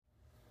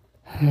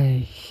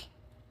Ay,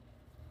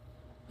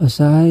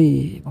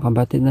 usahay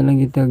makabati na lang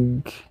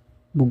itag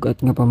bugat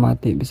nga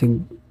pamati bisag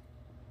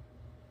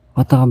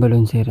wata ka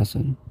balon si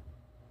rason.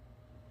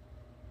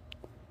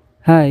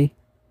 Hi,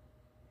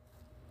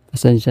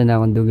 pasensya na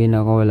kung dugay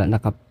na ako wala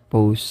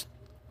naka-post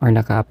or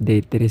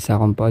naka-update diri sa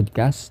akong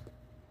podcast.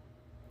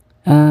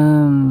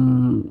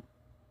 Um,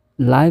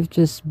 Life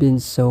just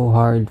been so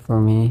hard for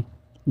me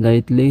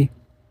lately.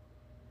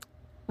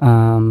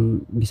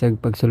 Bisag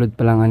pagsulod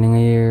pa lang ani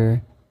nga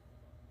year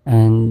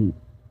and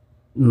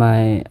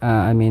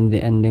the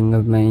ending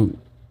of my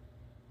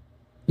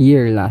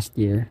year last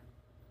year.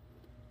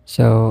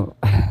 So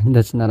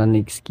that's not an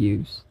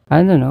excuse.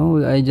 I don't know,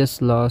 I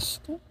just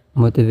lost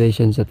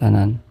motivation sa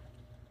tanan.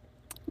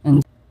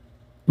 And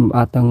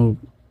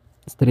atong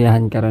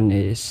istoryahan karon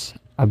is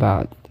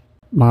about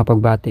mga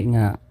pagbati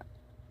nga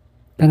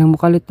kanang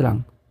mukalit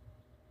lang.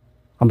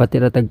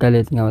 Kabati ra tag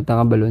kalit nga wata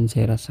ka balon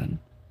si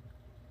rason.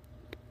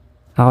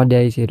 Ako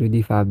day si Rudy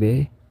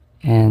Fabe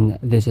and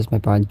this is my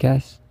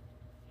podcast.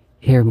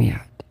 Hear me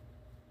out.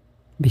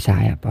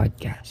 Bisaya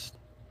Podcast.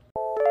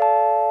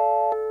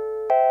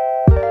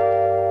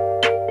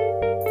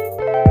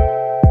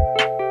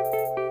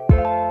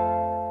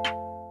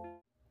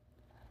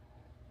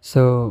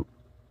 So,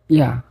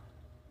 yeah.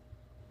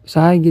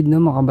 Sa gid no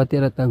makabati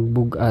ra tag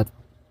bugat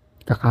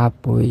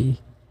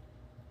kakapoy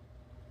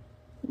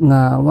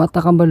nga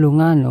wata ka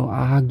balungano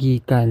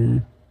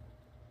ahagikan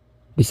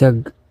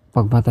bisag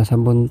pagmata sa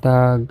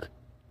buntag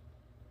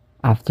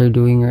after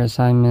doing your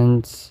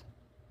assignments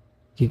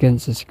gikan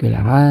sa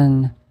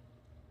eskwelahan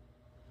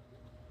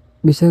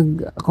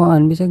bisag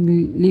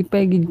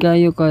lipay gid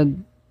kayo ka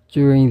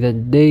during the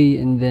day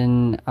and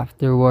then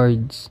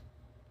afterwards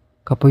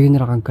kapuyon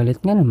ra kang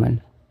kalit nga naman.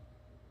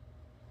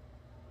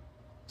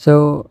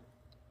 So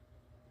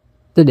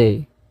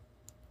today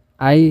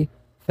I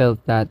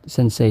felt that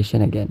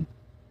sensation again.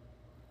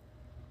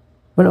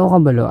 Wala ko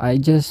kabalo, I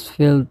just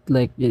felt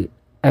like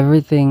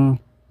everything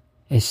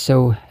is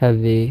so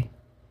heavy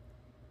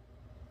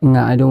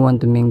nga I don't want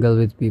to mingle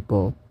with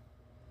people.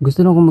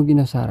 Gusto lang ko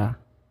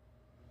mag-inusara.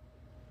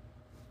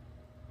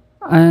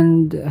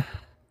 And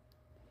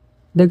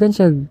daghan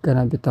siya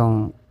kanang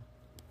bitong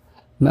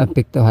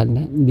maapektuhan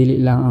na dili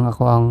lang ang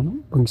ako ang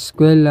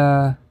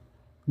pag-eskwela,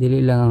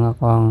 dili lang ang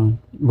ako ang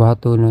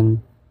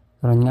buhatonon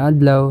karon nga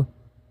adlaw,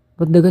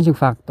 but daghan siya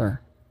factor.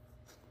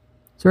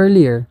 So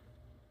earlier,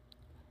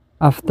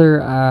 after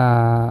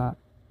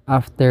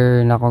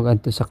nako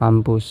adto sa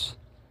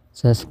campus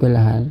sa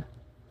eskwelahan,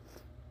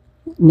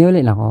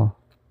 niuli na ako.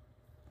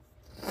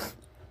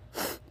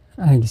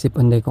 Ay,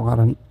 gisipon day ko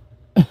karon.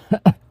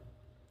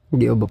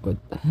 Di ubapod.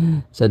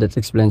 So that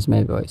explains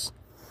my voice.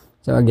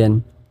 So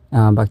again,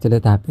 back to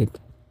the topic.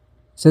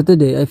 So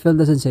today, I felt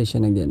the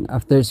sensation again.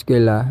 After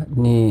eskwela,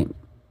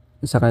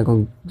 sakay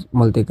kong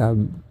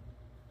multicab.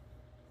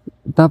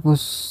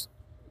 Tapos,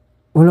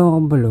 wala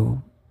akong balo.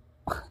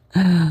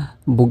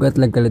 Bugat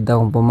lang kalit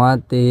akong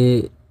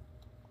pamati.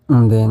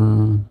 And then,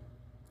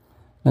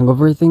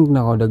 nag-overthink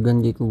na ako.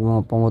 Daghan ko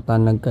mga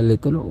pangutan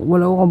nagkalit.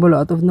 Wala akong balo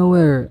out of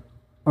nowhere.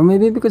 Or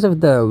maybe because of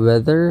the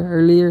weather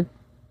earlier.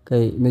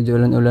 Kay medyo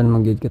ulan-ulan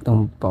magid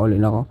kitong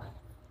paulin ako.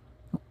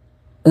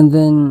 And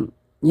then,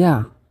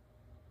 yeah.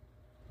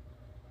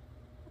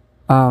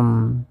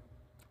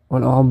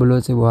 Wala akong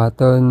bulot si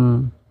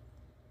buhaton.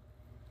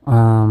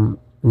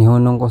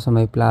 Nihunong ko sa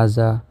may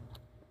plaza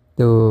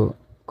to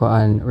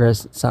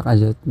rest sa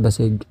kajot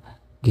basig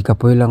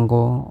gikapoy lang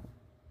ko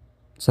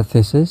sa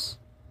thesis.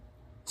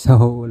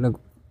 So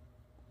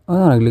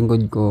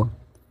naglingkod ko.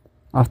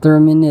 After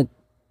a minute,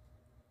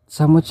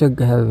 somewhat siya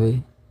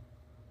heavy.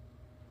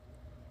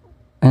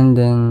 And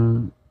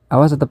then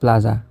I was at the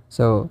plaza.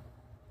 So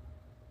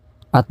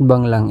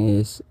atbang lang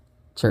is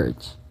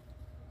church.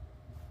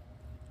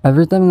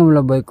 Every time nga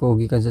mulabay ko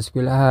gikan sa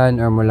eskwelahan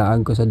or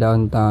mulaag ko sa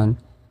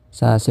downtown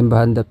sa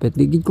simbahan dapit,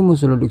 di gid ko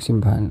mosulod og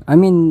simbahan. I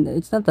mean,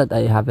 it's not that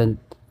I haven't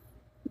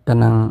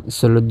kanang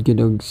sulod gid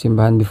og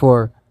simbahan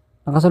before.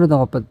 Nakasulod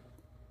ako but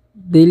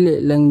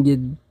dili lang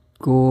gid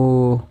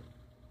ko.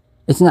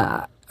 It's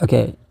not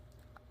okay.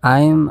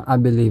 I'm a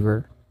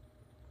believer.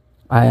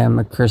 I am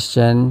a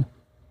Christian,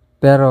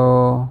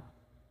 pero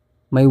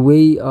my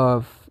way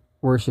of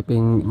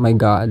worshiping my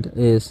God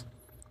is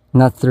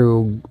not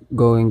through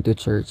going to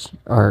church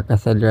or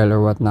cathedral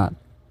or whatnot.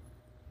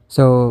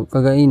 So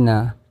kagain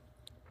na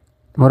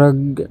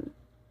murag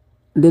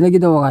di na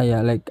gid ako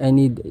kaya, like I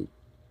need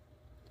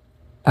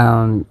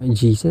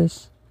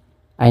Jesus.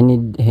 I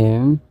need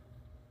him.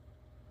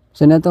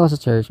 So nato ko sa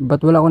church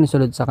but wala ko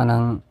nisulod sa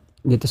kanang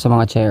dito sa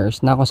mga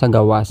chairs. Na ako sa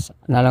gawas,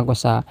 nalang ko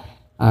sa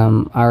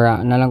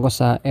nalang ko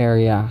sa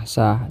area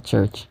sa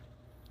church.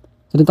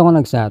 So dito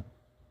ako nagsat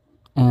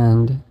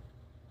and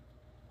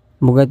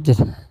mugat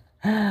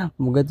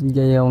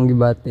jaya akong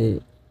gibati.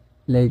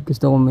 Like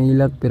gusto ko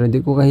mahilak pero di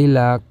ko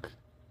kahilak.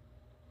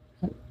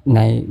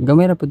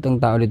 Gamay ra pud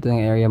tong tao dito ng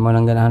area mo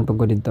nang ganahan pag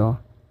ko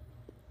dito.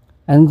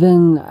 And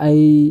then I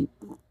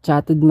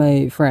chatted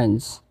my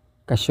friends,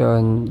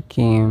 Kasyon,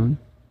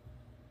 Kim,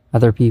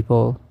 other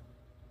people,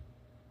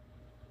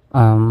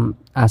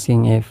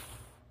 asking if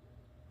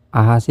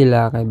aha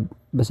sila kay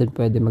basin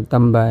pwede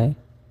magtambay,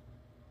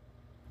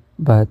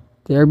 but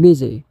they are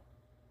busy.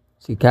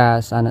 Si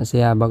Cass, ana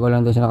siya, bago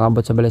lang daw siya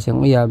nakaabot sa balay siyang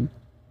uyab.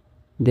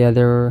 The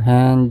other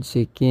hand,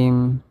 si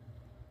Kim,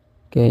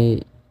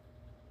 kay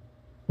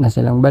na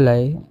silang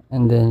balay,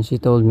 and then she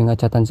told me nga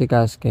chatan si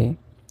Cass kay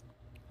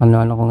ano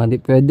ko nga di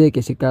pwede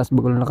kay si Cass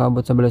bago lang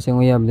nakaabot sa balay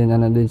siyang uyab, then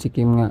ano din si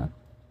Kim nga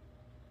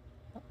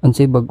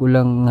unsay bago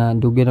lang nga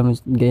dugi naman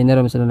gay na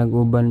raman sila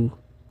nag-uban.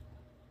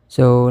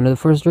 So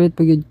na-frustrate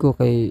pa gyud ko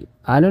kay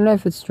I don't know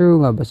if it's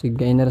true nga basig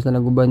gay na ra sila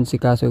nag-uban si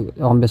Cass ug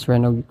akong best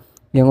friend og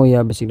yung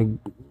uyab basig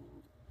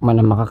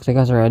manamakak si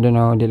Cass or I don't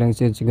know, di lang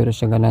siguro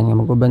siya ganan nga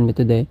mag-uban me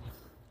today.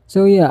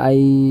 So yeah, I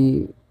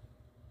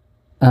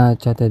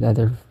chatted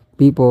other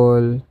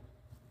people.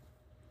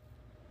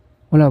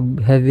 Wala,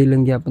 heavy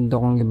lang gyapon to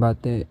kong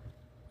gibate.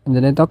 And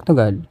then I talk to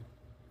God.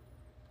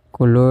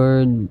 Ko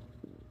Lord,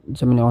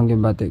 sa man akong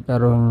gibate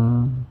karon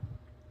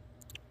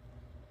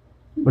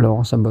wala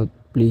akong sabot,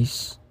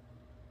 please.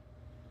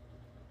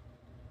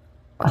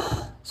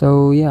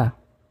 So yeah,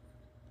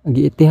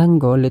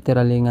 giitihan ko,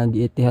 literally nga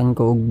giitihan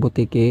ko og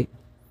butiki.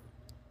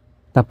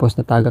 Tapos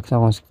natagak sa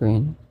akong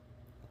screen.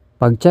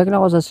 Pag check na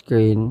ko sa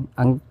screen,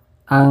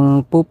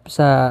 ang poop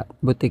sa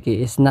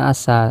butiki is naa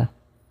sa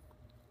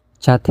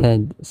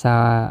chathead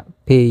sa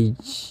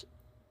page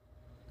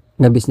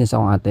nga business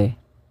akong ate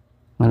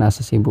nga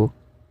nasa Cebu.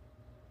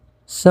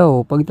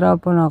 So,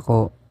 pag-trapo na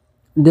ako,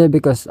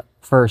 because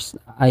first,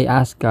 I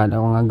asked God,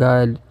 ako nga,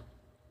 God,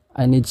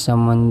 I need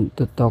someone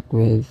to talk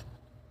with.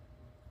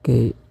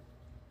 Kay,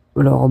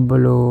 wala ko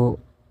balo,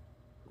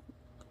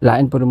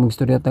 lain pa rin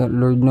mag-istorya ta,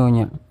 Lord no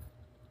niya.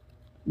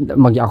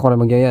 Ako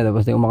rin magyaya,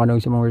 tapos di umakanog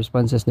sa mga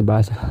responses,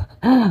 diba? So,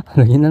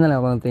 lagyan na lang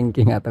akong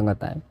thinking atong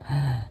nga time.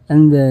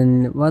 And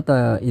then,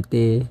 wata,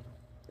 iti,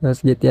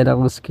 tapos gitiyan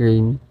akong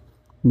screen.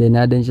 Then,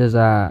 na din siya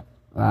sa,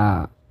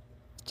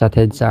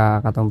 chathead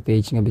sa katong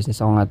page nga business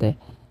ako nga ate.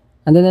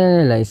 And then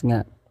I realize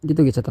nga,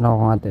 dito git sa tanaw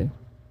ko nga ate.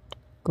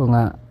 Ko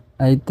nga,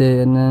 ay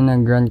te,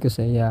 grant ko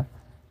sa iya.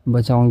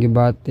 Ba't sa akong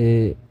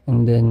gibate,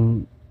 and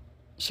then,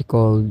 she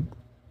called.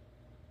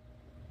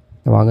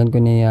 Tawagan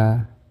ko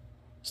niya,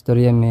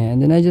 storya me,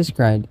 and then I just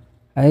cried.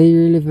 I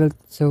really felt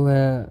so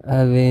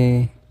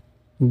heavy.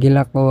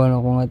 Gilak ko, ano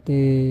ko nga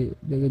ate,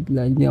 dagat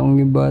lagi akong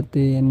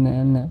gibate,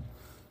 ana.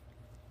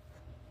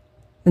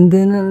 And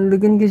then,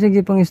 lagan ko siya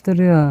gipang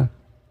istorya.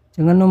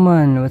 Tsaka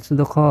naman, what's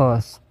the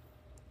cause?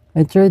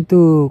 I tried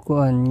to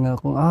kuan nga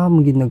kung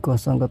magid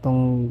nag-cause ang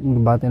katong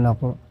gibate na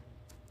ako.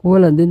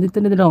 Wala din dito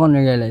na din ako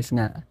na-realize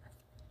nga.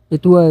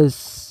 It was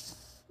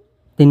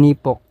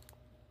tinipok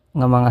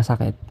nga mga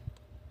sakit.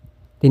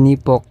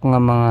 Tinipok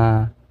nga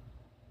mga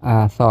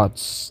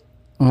thoughts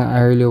nga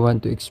I really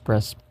want to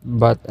express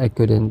but I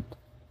couldn't.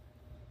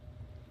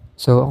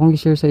 So akong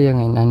gi-share sa iya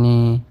ngayon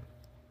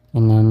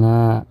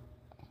na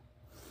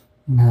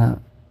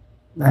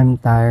I'm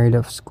tired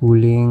of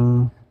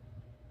schooling.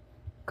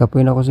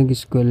 Kapoy na ako sa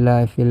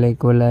eskwela, I feel like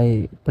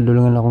walay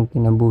padulungan akong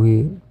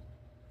kinabuhi.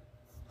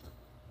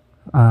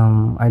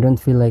 I don't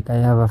feel like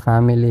I have a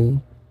family.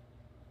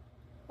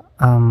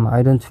 I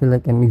don't feel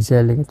like I'm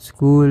excelling at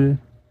school.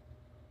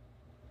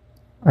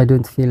 I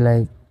don't feel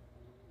like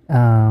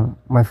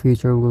my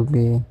future will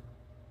be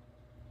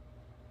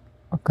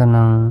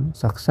kanang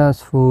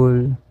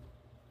successful.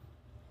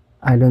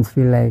 I don't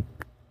feel like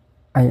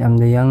I am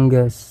the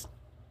youngest.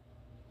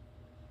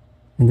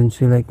 I don't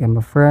feel like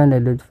I'm a friend. I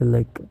don't feel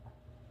like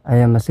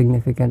I am a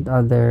significant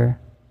other.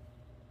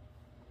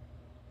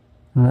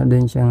 Ano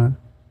din siya nga.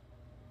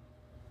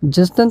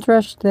 Just don't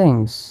rush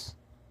things.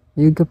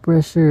 You got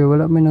pressure.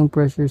 Wala may nang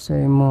pressure sa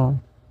imo.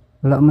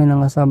 Wala may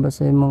nang asaba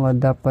sa imo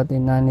nga dapat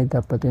inani,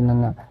 dapat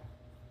inana.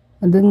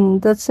 And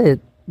then that's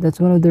it. That's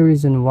one of the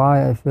reason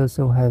why I feel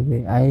so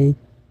heavy. I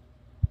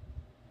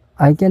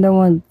kinda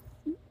want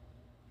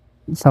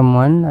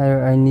someone.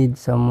 I need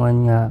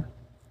someone nga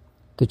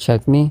to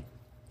check me.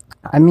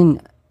 I mean,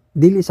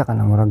 dili sa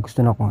kanang murag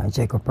gusto na ko nga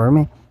i-check up for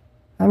me.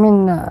 I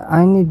mean,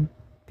 I need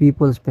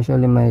people,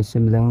 especially my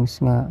siblings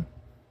nga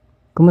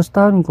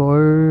kumustahan ko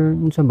or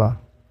unsa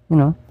ba, you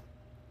know.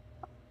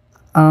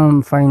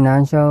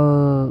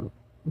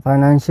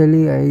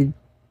 Financially,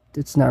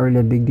 it's not really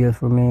a big deal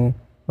for me.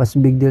 What's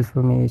big deal for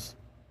me is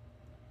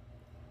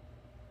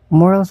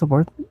moral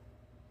support.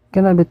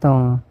 Kana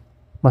bitong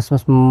mas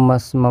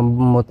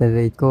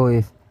motivate ko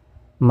if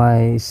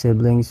my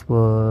siblings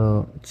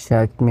will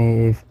check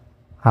me if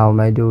how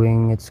am I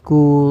doing at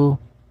school,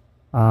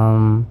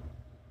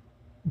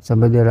 sa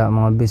badira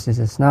mga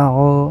businesses na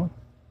ako,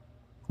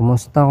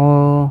 kumusta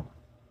ko,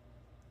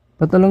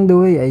 but along the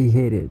way I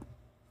hate it.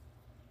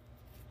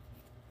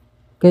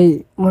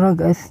 Kay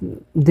murag as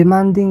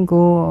demanding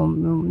ko,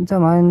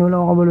 unsa man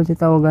wala ko kabalo si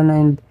tawagan na,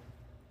 and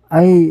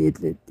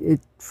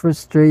it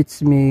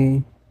frustrates me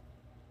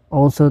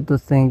also to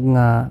think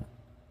nga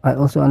I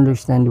also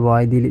understand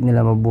why dili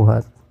nila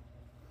mabuhat.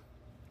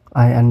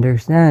 I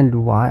understand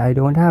why I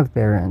don't have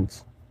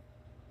parents.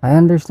 I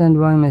understand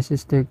why my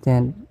sister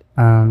can't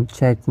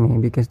check me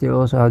because they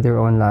also have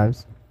their own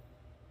lives.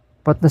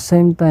 But at the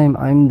same time,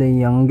 I'm the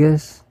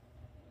youngest.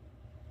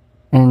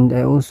 And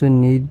I also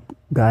need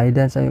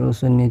guidance. I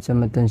also need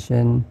some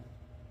attention.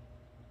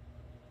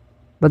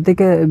 But they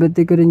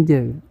couldn't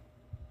give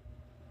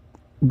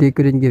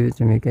it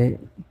to me. Kay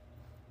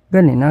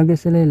gani naga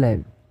sila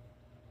live.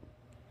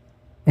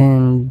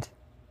 And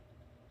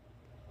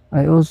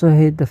I also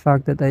hate the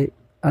fact that I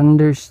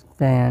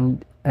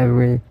understand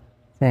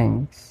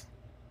everything.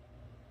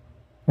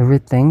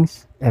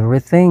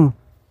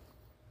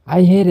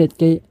 I hate it.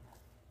 Kay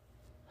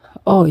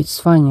oh, it's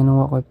fine. You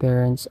know what,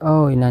 parents.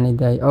 Oh, inani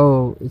day.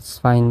 Oh, it's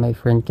fine. My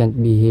friend can't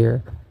be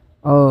here.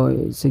 Oh,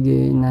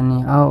 sige,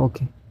 inani. Oh,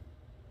 okay.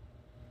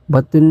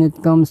 But when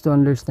it comes to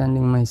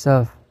understanding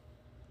myself,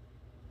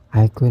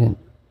 I couldn't.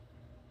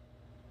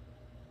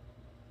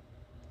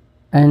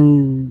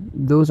 And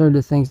those are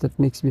the things that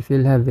makes me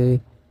feel heavy.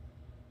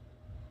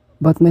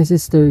 But my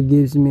sister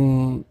gives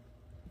me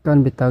kan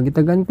bitaw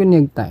gitagan ko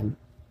niyag time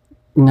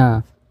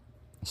nga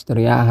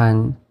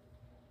istoryahan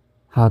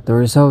how to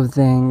resolve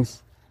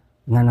things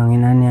nga nang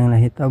inani ang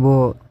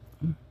nahitabo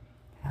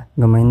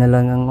gamay na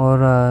lang ang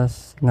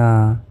oras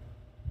nga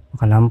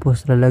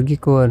makalampos ra lagi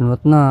ko and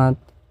what not.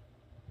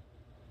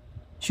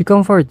 She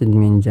comforted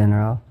me in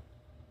general.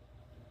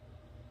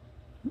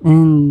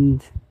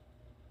 And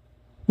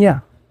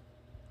yeah,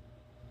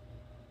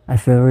 I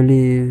feel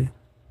relieved.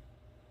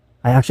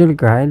 I actually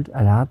cried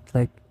a lot,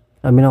 like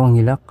sabi na akong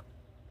hilak.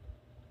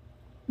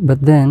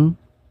 But then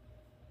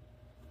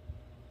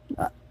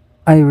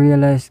I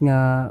realized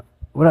nga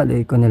wala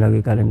di ko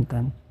nilagay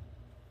kalimtan.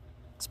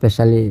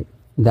 Especially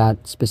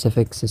that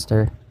specific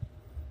sister.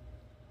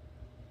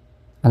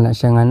 Ana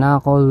siya nga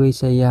na ako always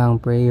sa iyang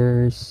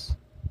prayers.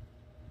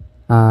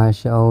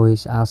 She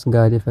always asks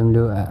God if I'm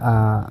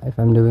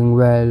doing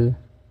well.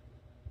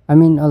 I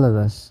mean all of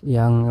us,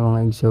 iyang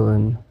mga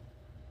igsoon.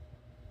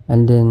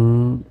 And then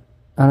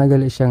ang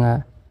nagali siya nga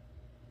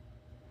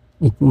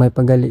may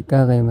pagali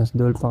ka kay mas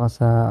dul pa ka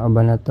sa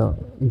uban nato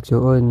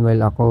igsoon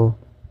while ako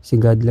si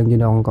God lang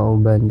yun akong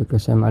kauban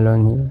because I'm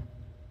alone here.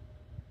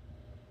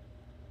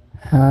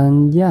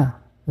 And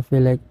yeah, I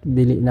feel like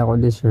dili na ako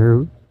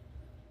deserve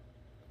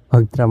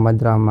pag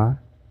drama.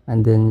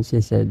 And then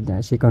she said,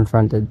 she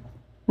confronted,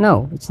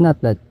 no, it's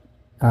not that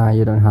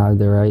you don't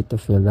have the right to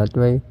feel that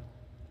way.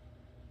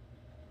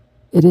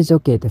 It is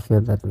okay to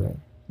feel that way.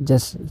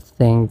 Just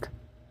think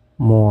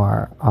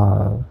more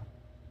of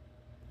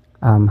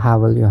how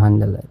will you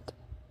handle it.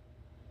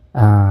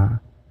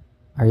 Are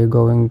you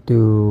going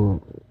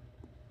to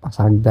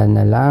pasagdan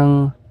na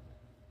lang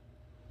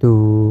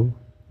to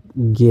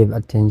give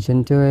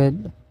attention to it?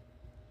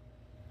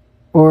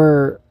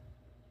 Or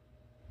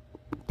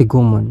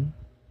tigumon?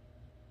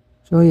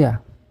 So yeah.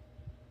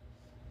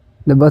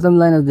 The bottom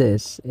line of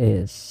this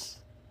is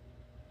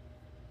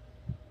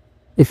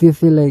if you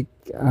feel like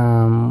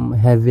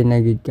heavy na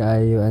gid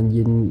kaayo and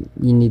you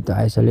need to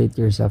isolate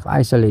yourself.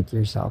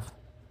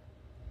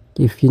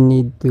 If you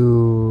need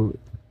to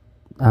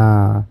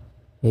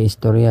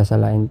istorya sa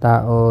lain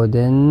tao,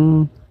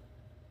 then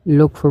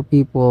look for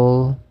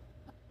people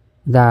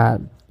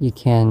that you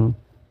can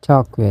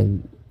talk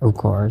with, of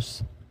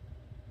course.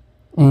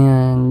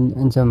 And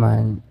unsa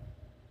man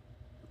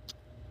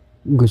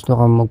gusto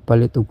ka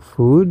magpalit og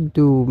food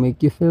to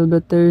make you feel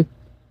better,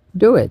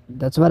 do it.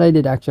 That's what I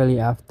did actually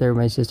after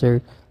my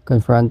sister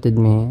confronted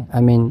me.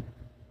 I mean,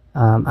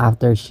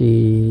 after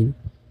she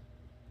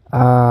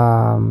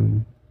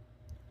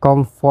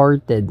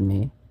comforted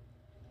me.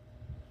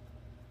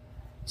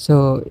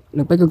 So,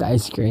 nagpalit og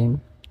ice cream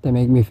to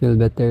make me feel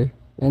better.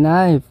 And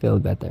I feel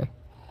better.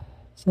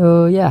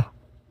 So, yeah.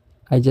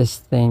 I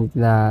just think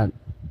that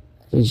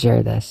we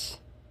share this.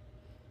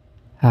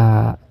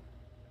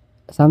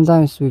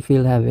 Sometimes we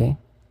feel heavy.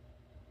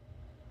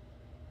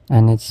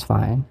 And it's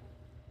fine.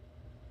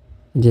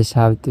 You just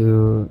have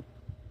to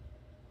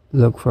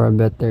look for a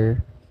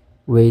better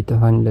way to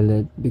handle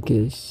it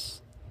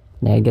because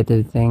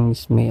negative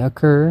things may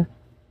occur.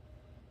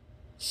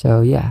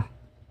 So yeah.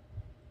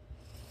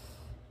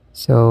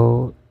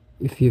 So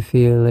if you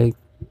feel like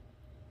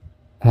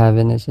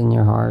heaviness in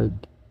your heart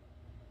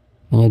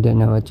and you don't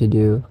know what to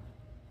do,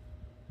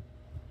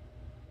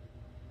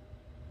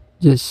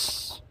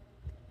 just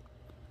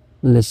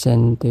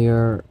listen to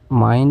your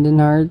mind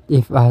and heart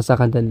if asa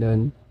ka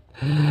dalon.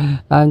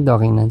 I'm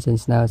talking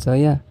nonsense now. So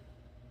yeah,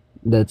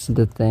 that's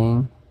the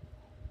thing.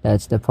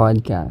 That's the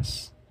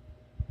podcast.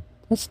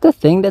 That's the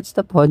thing. That's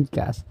the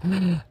podcast.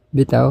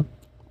 Bitaw.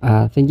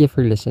 Thank you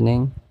for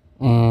listening.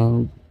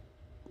 And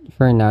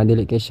for now,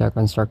 dili kay siya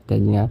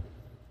constructed nga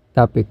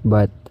topic,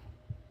 but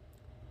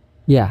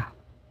yeah.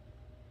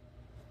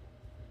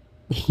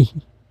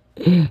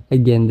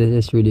 Again, this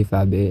is Rudy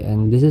Fabi,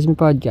 and this is my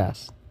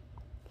podcast.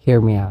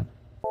 Hear me out.